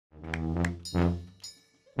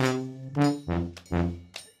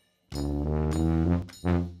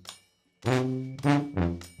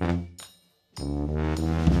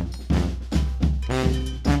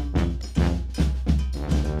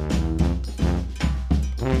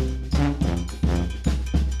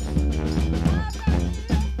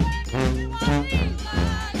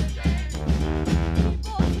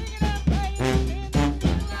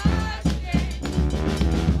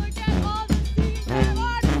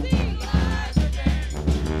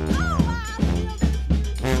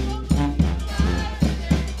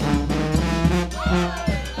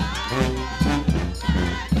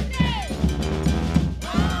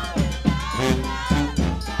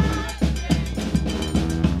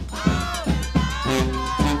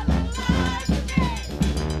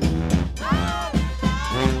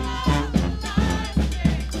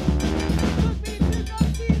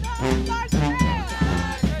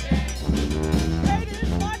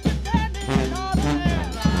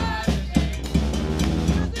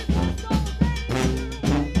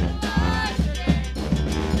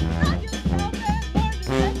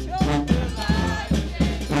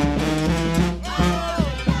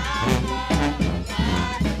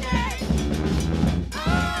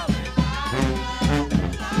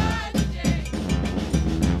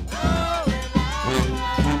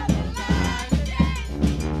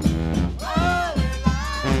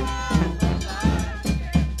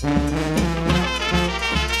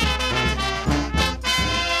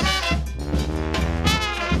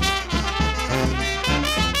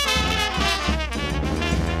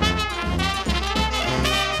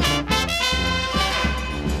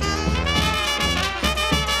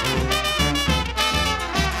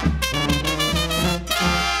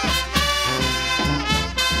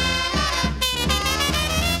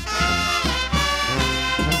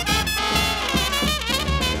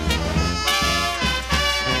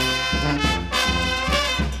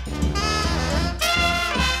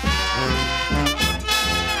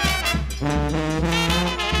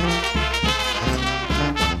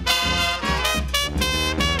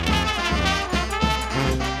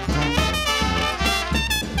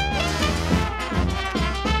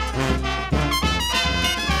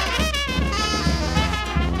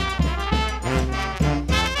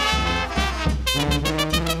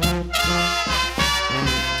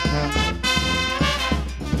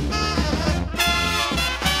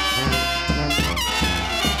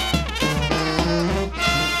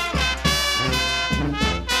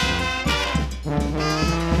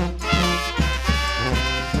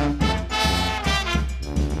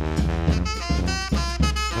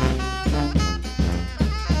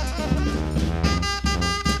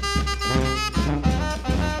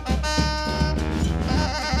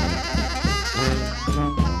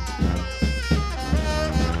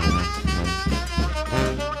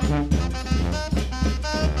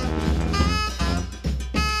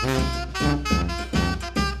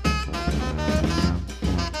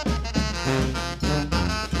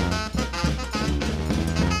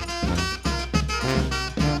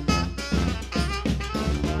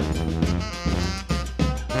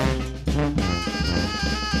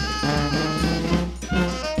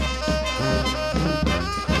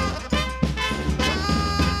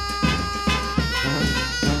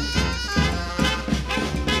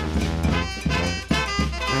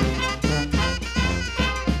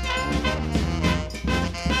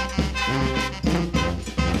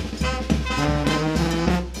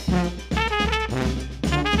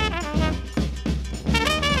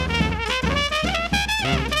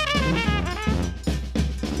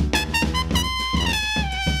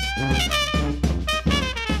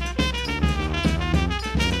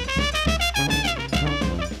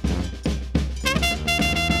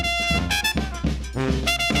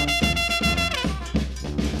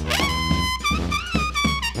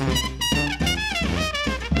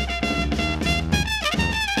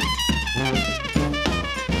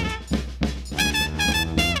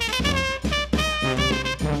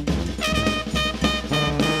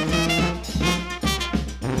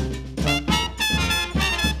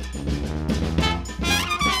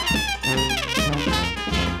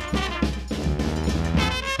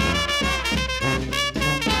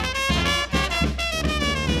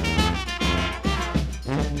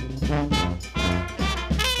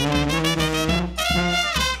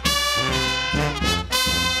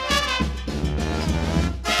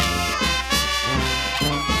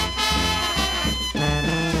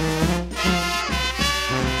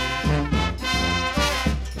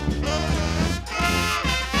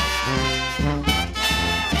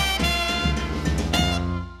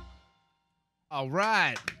All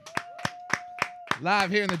right.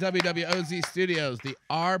 Live here in the WWOZ studios, the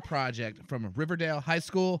R Project from Riverdale High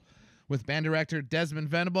School with band director Desmond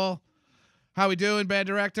Venable. How we doing, band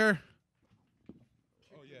director?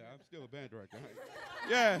 Oh, yeah, I'm still a band director.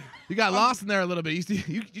 Yeah. You got lost in there a little bit.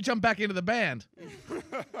 You jumped back into the band.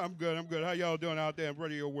 I'm good. How y'all doing out there in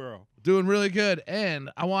Radio World? Doing really good.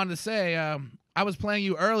 And I wanted to say, I was playing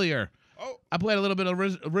you earlier. Oh. I played a little bit of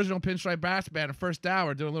original Pinstripe Brass Band in first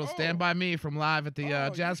hour, doing a little Stand By Me from live at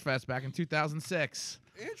the Jazz Fest back in 2006.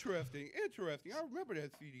 Interesting. I remember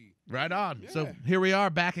that CD. Right on. Yeah. So here we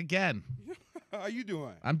are back again. How you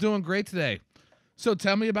doing? I'm doing great today. So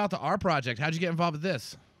tell me about the R Project. How'd you get involved with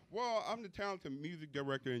this? Well, I'm the talented music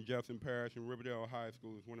director in Jefferson Parish, and Riverdale High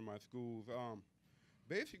School is one of my schools.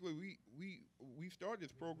 Basically, we started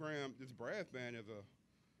this program, this brass band, as a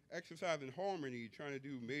exercise in harmony, trying to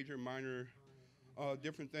do major, minor,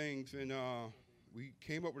 different things, and we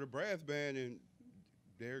came up with a brass band, and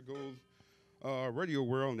there goes Radio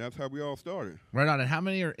World, and that's how we all started. Right on. And how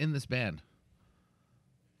many are in this band?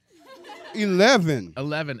 11.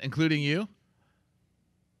 11, including you?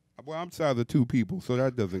 Well, I'm size of 2 people, so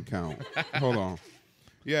that doesn't count. Hold on.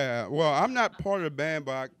 Yeah, well, I'm not part of the band,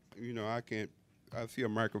 but I can't. I see a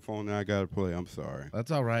microphone and I gotta play. I'm sorry.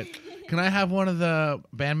 That's all right. Can I have one of the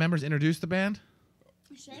band members introduce the band?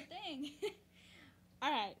 Sure thing.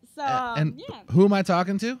 All right, so yeah. Who am I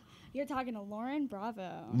talking to? You're talking to Lauren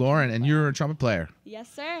Bravo. Lauren, and you're a trumpet player.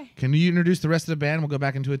 Yes, sir. Can you introduce the rest of the band? We'll go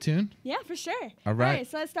back into a tune. Yeah, for sure. All right.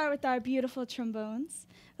 So let's start with our beautiful trombones.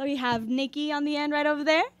 So we have Nikki on the end right over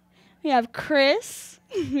there. We have Chris.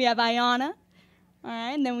 We have Ayana. All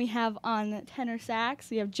right, and then we have on tenor sax,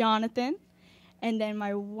 we have Jonathan. And then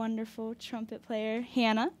my wonderful trumpet player,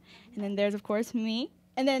 Hannah. And then there's, of course, me.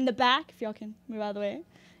 And then in the back, if y'all can move out of the way.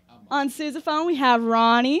 On sousaphone, we have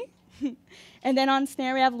Ronnie. And then on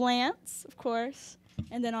snare, we have Lance, of course.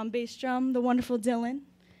 And then on bass drum, the wonderful Dylan.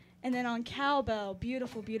 And then on cowbell,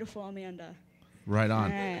 beautiful, beautiful Amanda. Right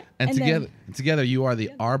on. All right. And together, you are the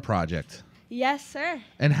R Project. Yes, sir.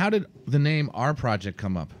 And how did the name R Project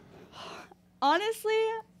come up? Honestly,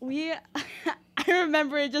 I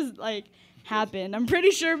remember it just, happened. I'm pretty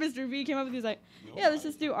sure Mr. V came up with these yeah, let's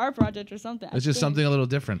just do our project or something. It's just something a little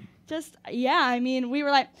different. We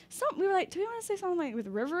were like, do we want to say something with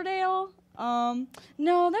Riverdale? No,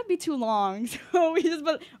 that'd be too long. So we just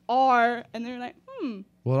put R, and they were like,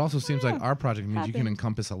 Well, it also seems like our project means you can Happened.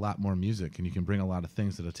 encompass a lot more music and you can bring a lot of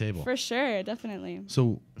things to the table. For sure, definitely.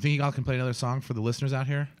 So, think y'all can play another song for the listeners out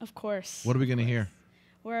here? Of course. What are we going to hear?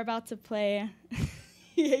 We're about to play.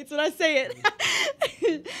 He hates when I say it.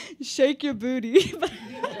 Shake your booty.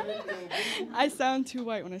 I sound too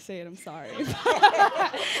white when I say it. I'm sorry.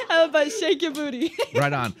 But shake your booty.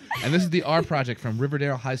 Right on. And this is the R Project from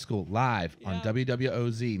Riverdale High School live on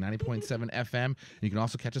WWOZ 90.7 FM. You can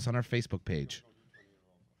also catch us on our Facebook page.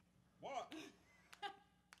 1,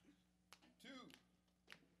 2,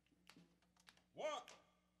 1,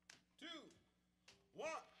 2, 1,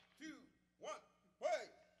 2, 1,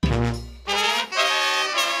 play.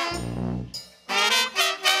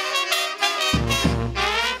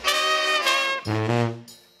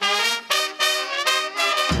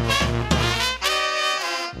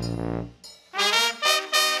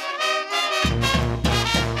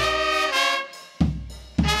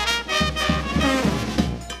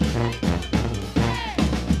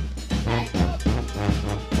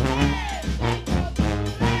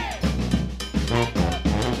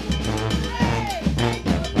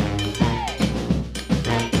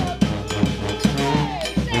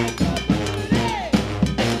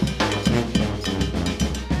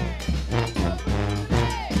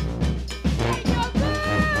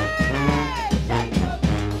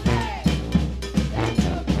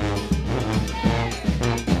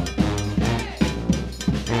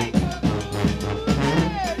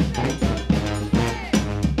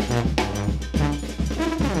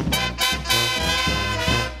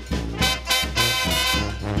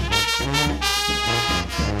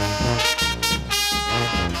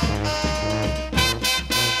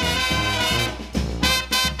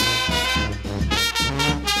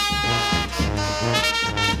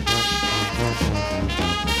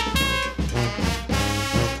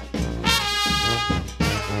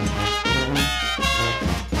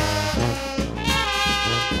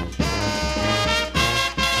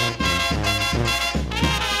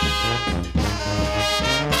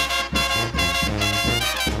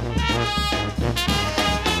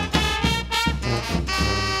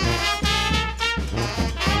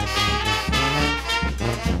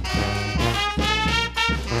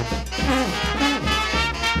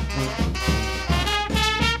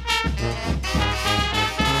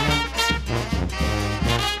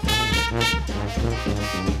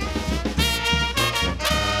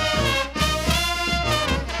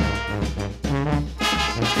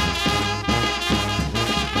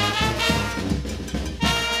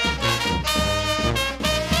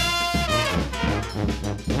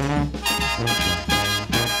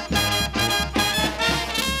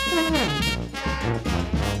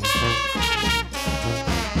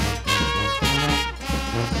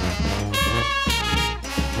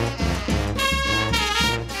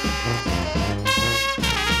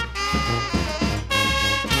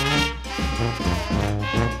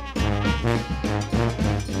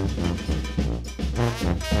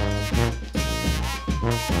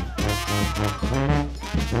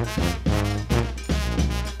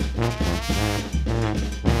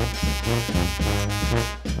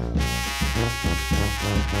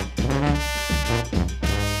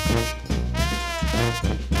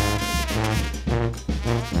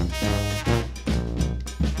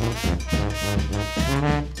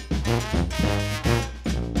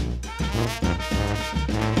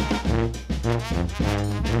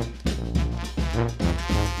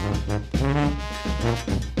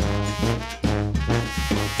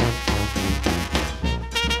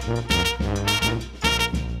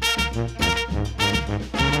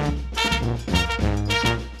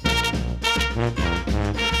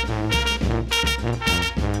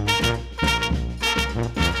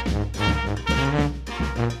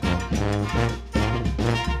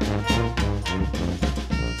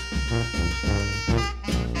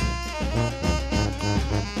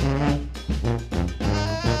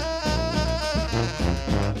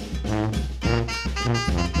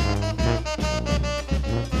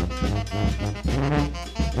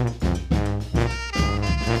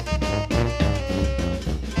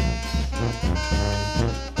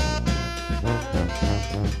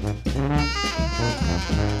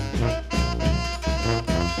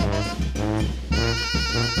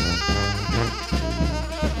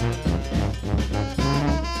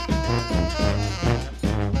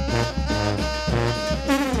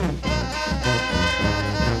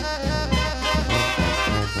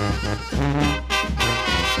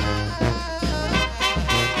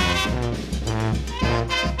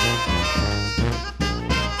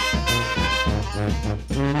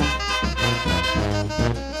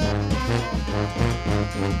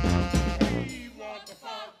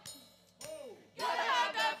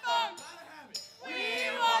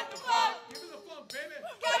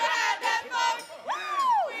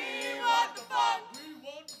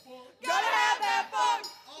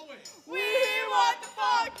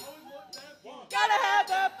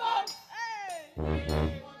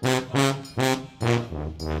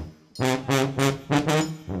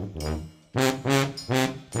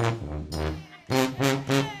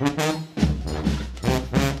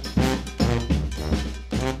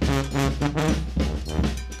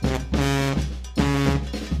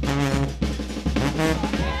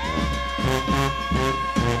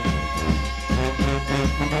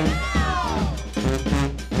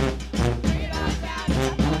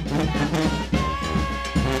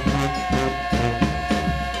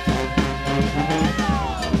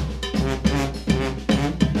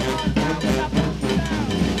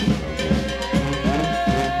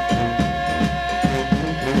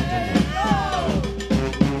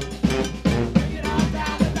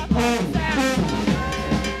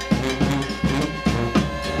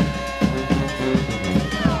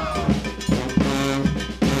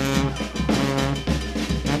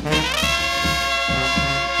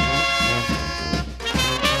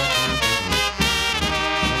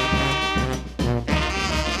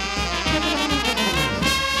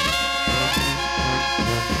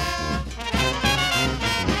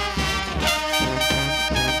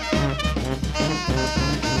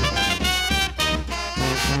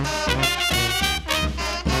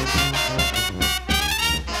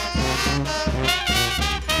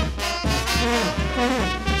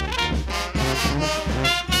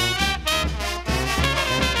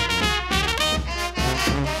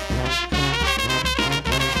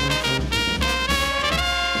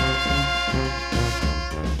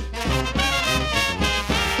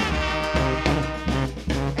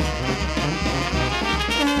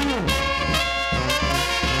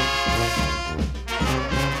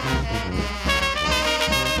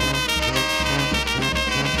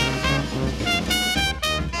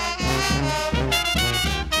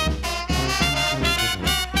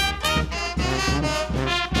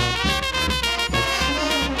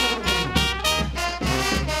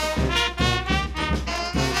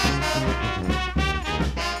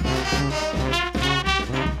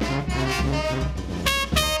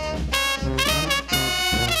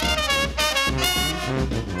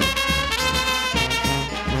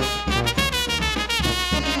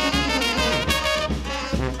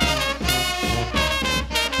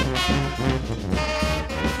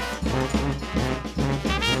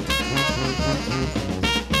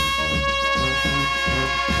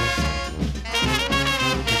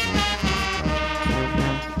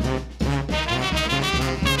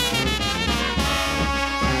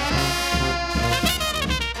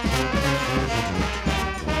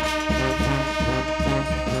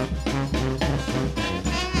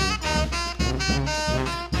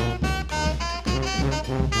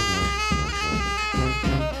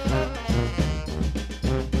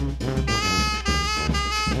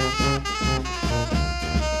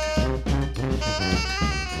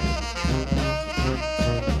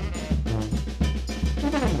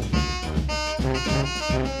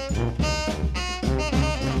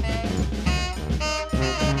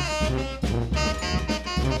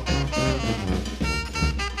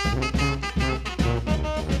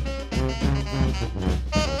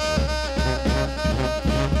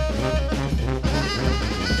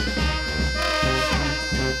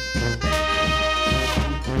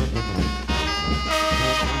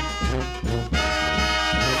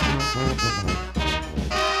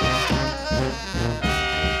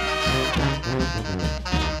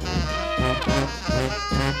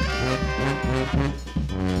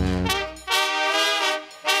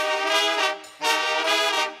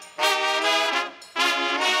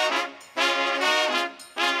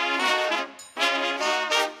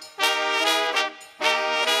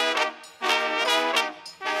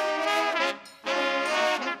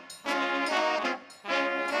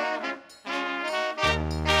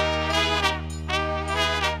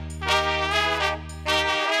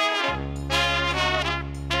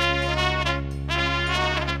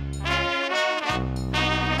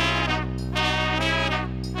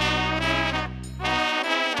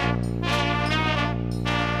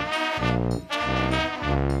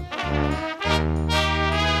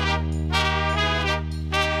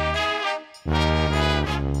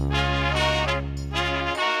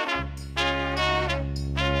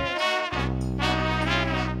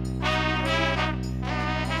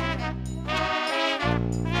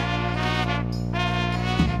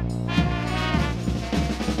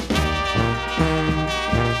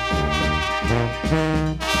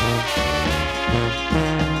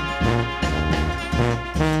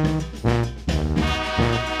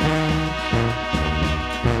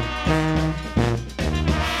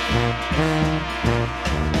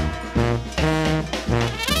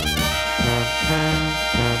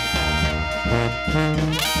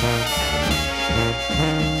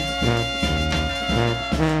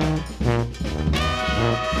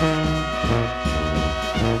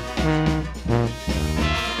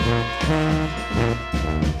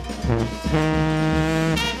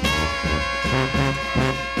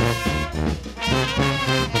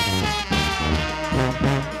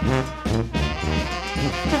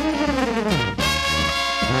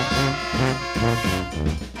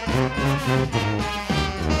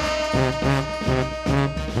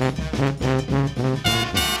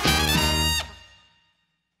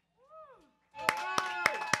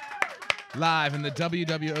 Live in the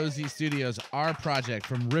WWOZ studios, our project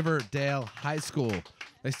from Riverdale High School.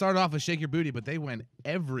 They started off with Shake Your Booty, but they went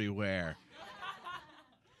everywhere.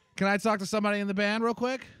 Can I talk to somebody in the band real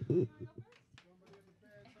quick?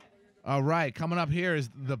 All right, coming up here is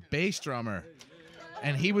the bass drummer.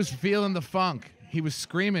 And he was feeling the funk. He was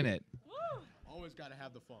screaming it. Always got to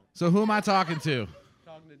have the funk. So who am I talking to?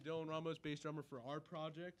 Talking to Dylan Ramos, bass drummer for our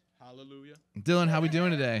project. Hallelujah. Dylan, how we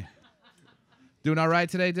doing today? Doing all right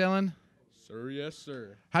today, Dylan? Sir, yes,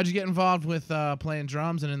 sir. How'd you get involved with playing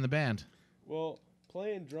drums and in the band? Well,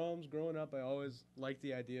 playing drums, growing up, I always liked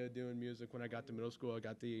the idea of doing music. When I got to middle school, I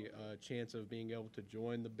got the chance of being able to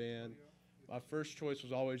join the band. My first choice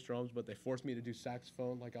was always drums, but they forced me to do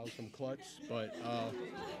saxophone like I was from Clutch. But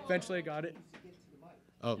eventually I got it.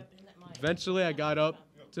 Eventually I got up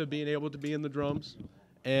to being able to be in the drums,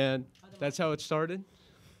 and that's how it started.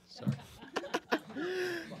 Sorry.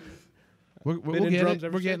 We'll get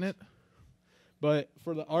it. We're getting it. But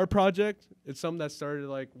for our project, it's something that started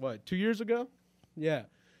like, 2 years ago? Yeah.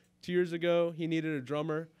 2 years ago, he needed a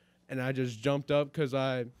drummer, and I just jumped up because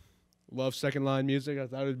I love second line music. I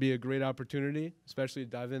thought it would be a great opportunity, especially to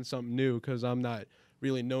dive in something new because I'm not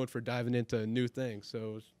really known for diving into new things. So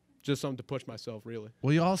it was just something to push myself, really.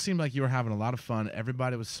 Well, you all seemed like you were having a lot of fun.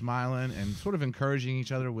 Everybody was smiling and sort of encouraging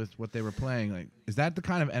each other with what they were playing. Like, is that the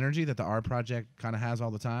kind of energy that the art project kind of has all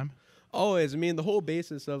the time? Always. I mean, the whole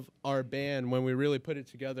basis of our band, when we really put it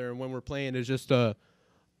together and when we're playing, is just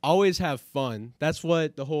always have fun. That's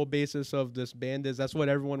what the whole basis of this band is. That's what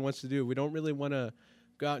everyone wants to do. We don't really want to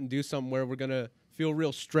go out and do something where we're going to feel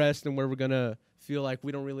real stressed and where we're going to feel like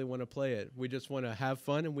we don't really want to play it. We just want to have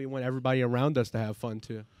fun, and we want everybody around us to have fun,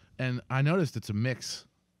 too. And I noticed it's a mix.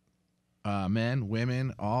 Men,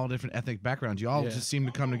 women, all different ethnic backgrounds. You all just seem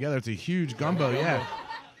to come together. It's a huge gumbo, yeah.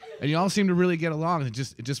 And you all seem to really get along. It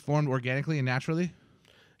just formed organically and naturally?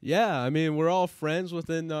 Yeah, I mean, we're all friends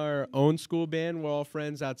within our own school band. We're all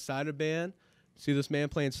friends outside of band. See this man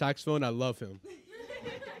playing saxophone? I love him.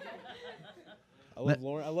 I love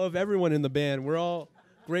Lauren. I love everyone in the band. We're all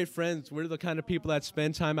great friends. We're the kind of people that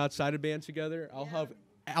spend time outside of band together.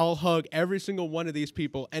 I'll hug every single one of these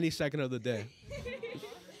people any second of the day.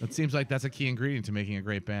 It seems like that's a key ingredient to making a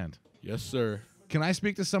great band. Yes, sir. Can I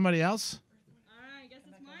speak to somebody else?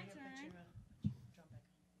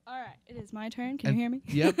 All right, it is my turn. Can you hear me?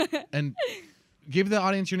 Yep. And give the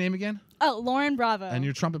audience your name again. Oh, Lauren Bravo. And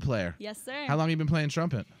your trumpet player. Yes, sir. How long have you been playing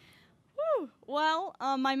trumpet? Woo. Well,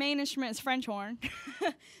 my main instrument is French horn.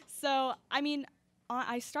 So, I mean,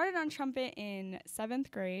 I started on trumpet in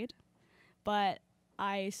 7th grade, but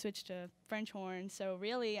I switched to French horn. So,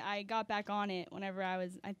 really, I got back on it whenever I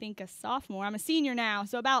was, I think, a sophomore. I'm a senior now,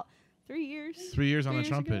 so about 3 years. 3 years on the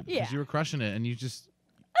trumpet. Yeah. Because you were crushing it, and you just...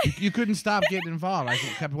 you couldn't stop getting involved. I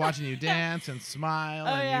kept watching you dance and smile.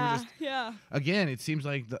 Oh, and yeah, you were just, yeah. Again, it seems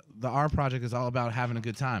like the R project is all about having a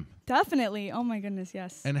good time. Definitely. Oh, my goodness,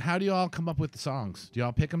 yes. And how do you all come up with the songs? Do you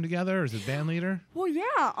all pick them together, or is it band leader? Well,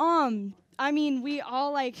 yeah. I mean, we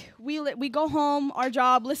all, we go home, our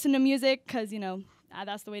job, listen to music, because,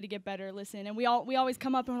 that's the way to get better, listen. And we always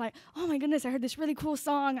come up and we're like, oh, my goodness, I heard this really cool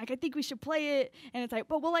song. Like, I think we should play it. And it's like,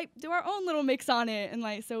 but we'll, do our own little mix on it.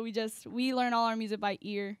 And, so we learn all our music by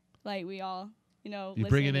ear. We all, You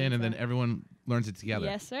bring it in, and then everyone learns it together.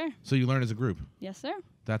 Yes, sir. So you learn as a group. Yes, sir.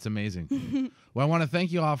 That's amazing. Well, I want to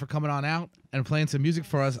thank you all for coming on out and playing some music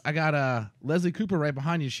for us. I got Leslie Cooper right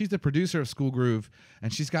behind you. She's the producer of School Groove,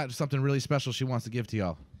 and she's got something really special she wants to give to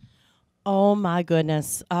y'all. Oh, my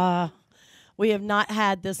goodness. We have not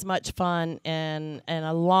had this much fun in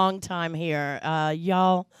a long time here.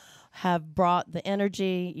 Y'all have brought the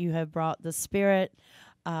energy. You have brought the spirit.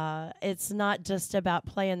 It's not just about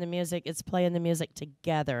playing the music. It's playing the music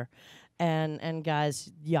together. And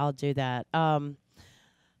guys, y'all do that.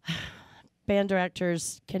 Band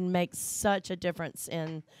directors can make such a difference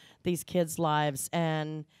in these kids' lives.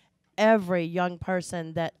 And every young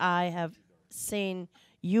person that I have seen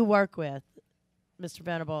you work with, Mr.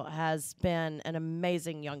 Venable, has been an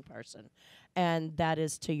amazing young person. And that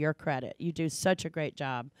is to your credit. You do such a great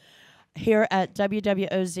job. Here at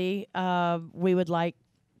WWOZ, we would like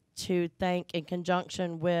to thank, in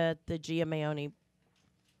conjunction with the Gia Maoni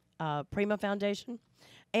Prima Foundation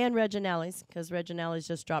and Reginelli's, because Reginelli's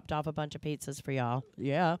just dropped off a bunch of pizzas for y'all.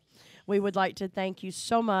 Yeah. We would like to thank you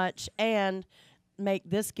so much and make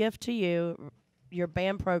this gift to you, your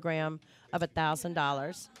band program, of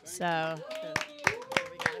 $1,000. So...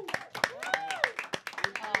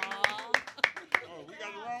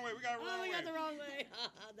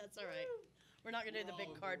 That's all right. We're not going to do the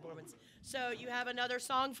big cardboard ones. So you have another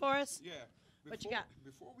song for us? Yeah. What you got?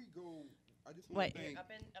 Before we go I just want Wait, to thank.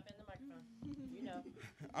 up in the microphone. You know.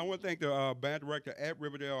 I want to thank the band director at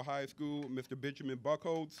Riverdale High School, Mr. Benjamin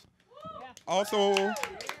Buckholz. Also,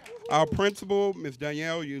 our principal, Ms.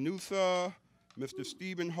 Danielle Yunusa, Mr.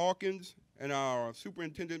 Stephen Hawkins, and our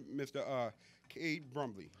superintendent, Mr. Cade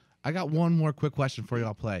Brumley. I got one more quick question for you.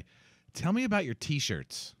 I'll play. Tell me about your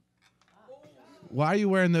T-shirts. Why are you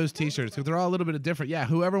wearing those T-shirts? Because they're all a little bit different. Yeah,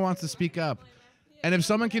 whoever wants to speak up. And if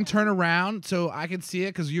someone can turn around so I can see it,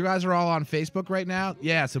 because you guys are all on Facebook right now.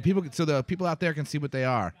 Yeah, so the people out there can see what they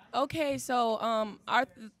are. Okay, so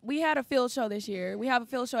we had a field show this year. We have a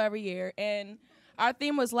field show every year, and our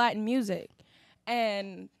theme was Latin music.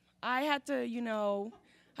 And I had to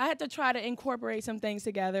try to incorporate some things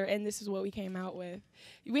together, and this is what we came out with.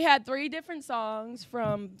 We had 3 different songs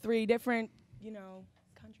from 3 different,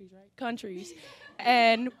 countries, right? Countries.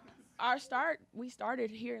 And we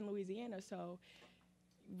started here in Louisiana, so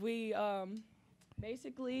we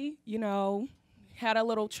basically, had a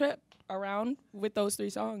little trip around with those 3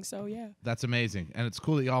 songs. So yeah. That's amazing. And it's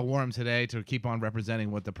cool that y'all wore them today to keep on representing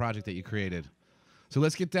what the project that you created. So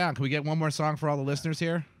let's get down. Can we get one more song for all the listeners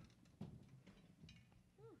here?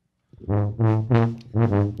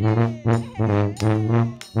 Yay.